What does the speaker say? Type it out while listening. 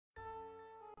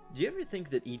Do you ever think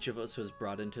that each of us was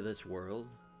brought into this world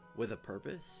with a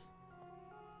purpose?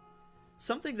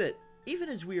 Something that, even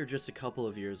as we are just a couple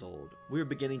of years old, we are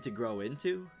beginning to grow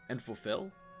into and fulfill?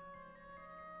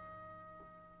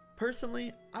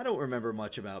 Personally, I don't remember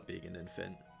much about being an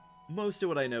infant. Most of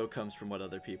what I know comes from what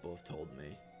other people have told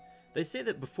me. They say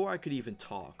that before I could even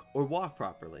talk or walk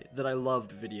properly, that I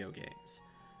loved video games.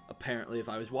 Apparently, if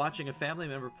I was watching a family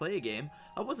member play a game,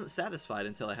 I wasn't satisfied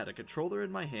until I had a controller in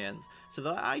my hands so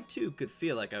that I too could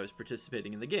feel like I was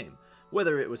participating in the game,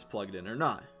 whether it was plugged in or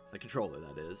not. The controller,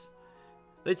 that is.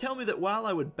 They tell me that while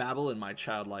I would babble in my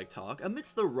childlike talk,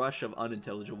 amidst the rush of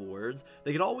unintelligible words,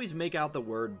 they could always make out the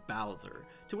word Bowser,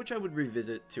 to which I would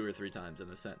revisit 2 or 3 times in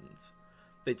a sentence.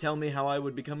 They tell me how I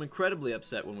would become incredibly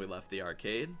upset when we left the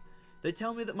arcade. They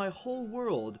tell me that my whole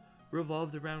world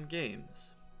revolved around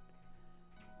games.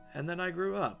 And then I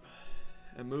grew up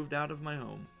and moved out of my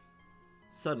home.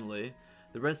 Suddenly,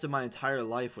 the rest of my entire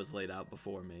life was laid out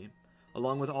before me,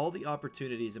 along with all the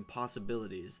opportunities and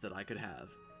possibilities that I could have.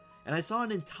 And I saw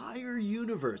an entire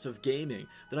universe of gaming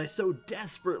that I so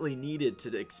desperately needed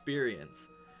to experience.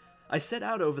 I set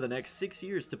out over the next 6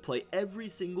 years to play every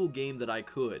single game that I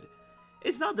could.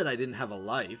 It's not that I didn't have a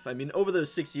life. I mean, over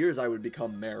those 6 years I would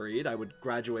become married, I would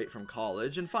graduate from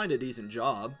college, and find a decent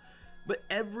job. But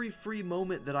every free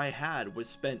moment that I had was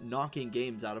spent knocking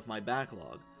games out of my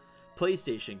backlog.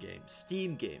 PlayStation games,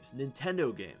 Steam games,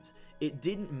 Nintendo games. It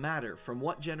didn't matter from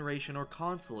what generation or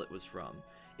console it was from.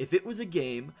 If it was a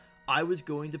game, I was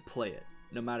going to play it,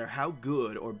 no matter how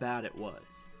good or bad it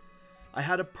was. I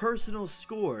had a personal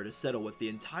score to settle with the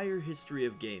entire history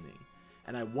of gaming,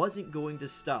 and I wasn't going to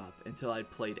stop until I'd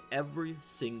played every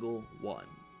single one.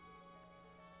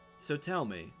 So tell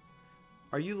me,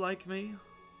 are you like me?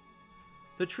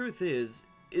 The truth is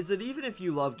that even if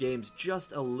you love games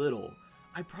just a little,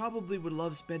 I probably would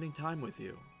love spending time with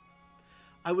you.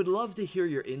 I would love to hear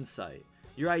your insight,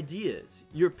 your ideas,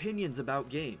 your opinions about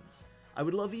games. I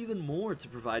would love even more to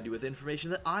provide you with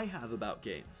information that I have about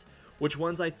games. Which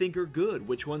ones I think are good,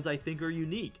 which ones I think are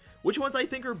unique, which ones I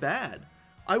think are bad.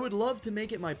 I would love to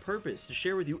make it my purpose to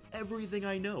share with you everything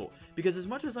I know, because as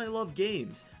much as I love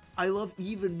games, I love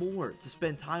even more to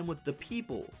spend time with the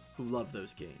people who love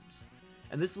those games.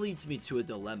 And this leads me to a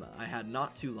dilemma I had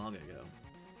not too long ago.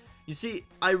 You see,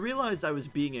 I realized I was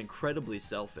being incredibly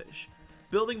selfish,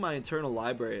 building my internal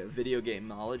library of video game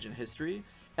knowledge and history,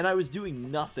 and I was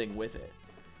doing nothing with it.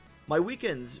 My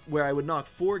weekends, where I would knock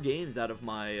 4 games out of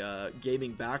my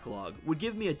gaming backlog, would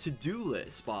give me a to-do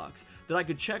list box that I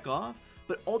could check off,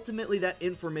 but ultimately that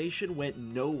information went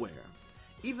nowhere.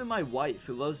 Even my wife,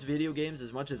 who loves video games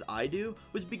as much as I do,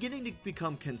 was beginning to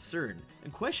become concerned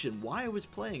and question why I was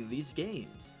playing these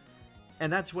games.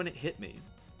 And that's when it hit me.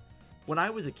 When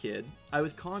I was a kid, I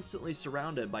was constantly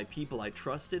surrounded by people I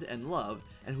trusted and loved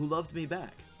and who loved me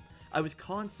back. I was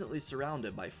constantly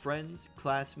surrounded by friends,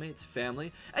 classmates,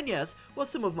 family, and yes, while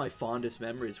some of my fondest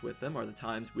memories with them are the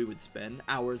times we would spend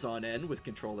hours on end with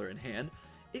controller in hand,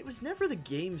 it was never the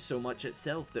game so much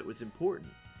itself that was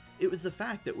important. It was the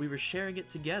fact that we were sharing it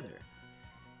together.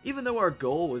 Even though our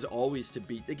goal was always to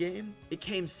beat the game, it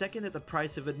came second at the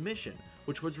price of admission,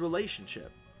 which was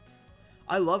relationship.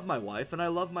 I love my wife and I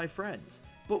love my friends,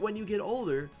 but when you get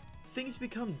older, things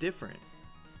become different.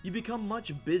 You become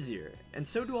much busier, and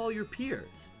so do all your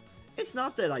peers. It's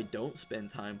not that I don't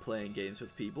spend time playing games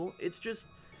with people, it's just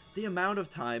the amount of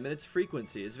time and its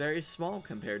frequency is very small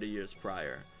compared to years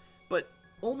prior. But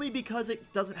only because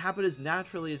it doesn't happen as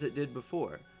naturally as it did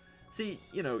before. See,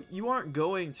 you aren't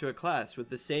going to a class with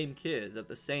the same kids at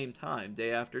the same time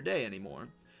day after day anymore.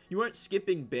 You aren't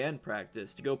skipping band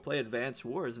practice to go play Advance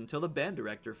Wars until the band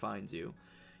director finds you.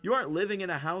 You aren't living in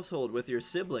a household with your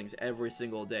siblings every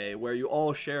single day where you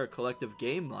all share a collective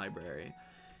game library.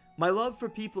 My love for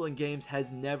people and games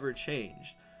has never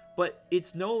changed, but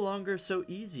it's no longer so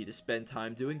easy to spend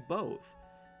time doing both.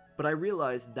 But I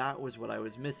realized that was what I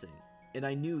was missing, and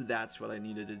I knew that's what I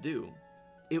needed to do.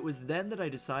 It was then that I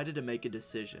decided to make a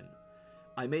decision.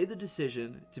 I made the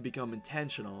decision to become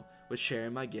intentional with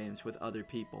sharing my games with other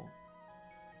people.